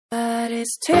But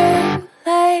it's too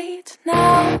late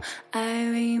now. I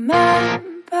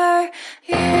remember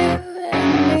you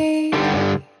and me,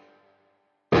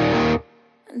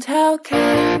 and how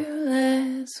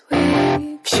careless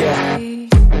we could be.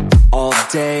 All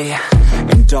day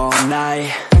and all night,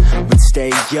 we'd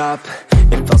stay up,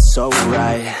 it felt so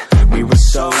right. We were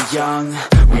so young,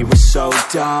 we were so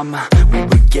dumb. We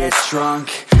would get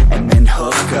drunk and then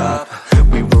hook up.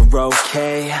 We were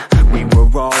okay, we were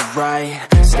alright,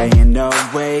 staying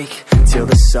awake till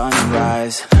the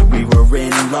sunrise. We were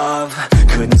in love,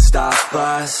 couldn't stop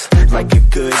us, like a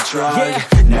good drug,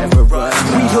 never run.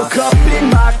 We hook up in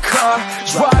my car,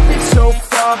 driving so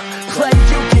far, play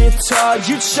your guitar,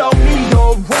 you'd show me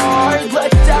your art.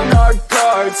 Let down our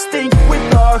guards, think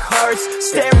with our hearts,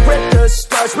 stare at the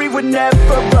stars. We were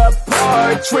never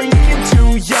apart, drinking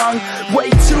too young, way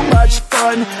too much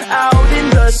fun, out in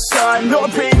the sun,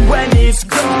 open when it's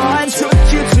gone. Took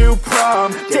you to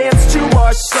prom, dance to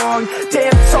our song,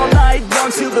 dance all night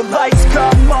long till the lights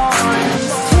come on.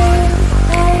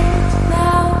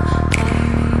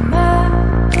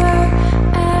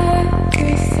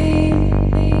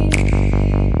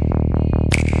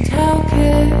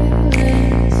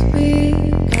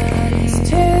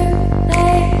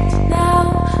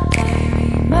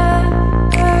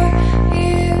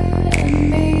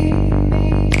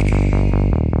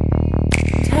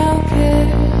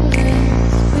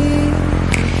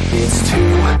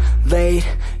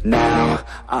 Now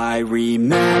I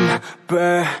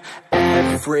remember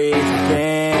everything,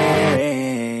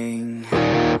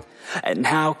 and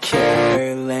how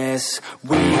careless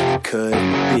we could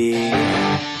be,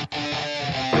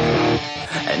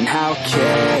 and how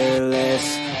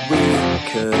careless we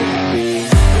could be,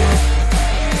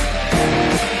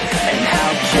 and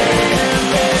how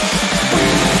careless we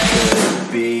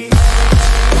could be.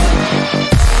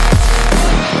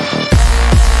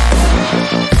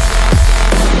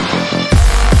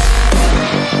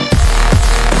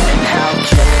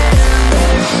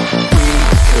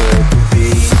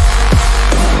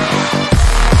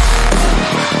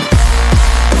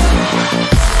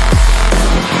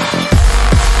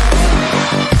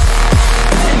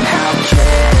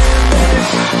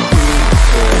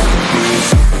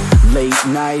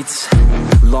 Nights,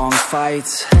 long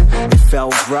fights, it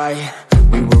felt right,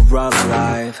 we were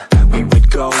alive. We would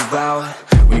go out,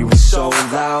 we were so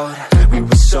loud, we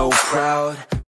were so proud.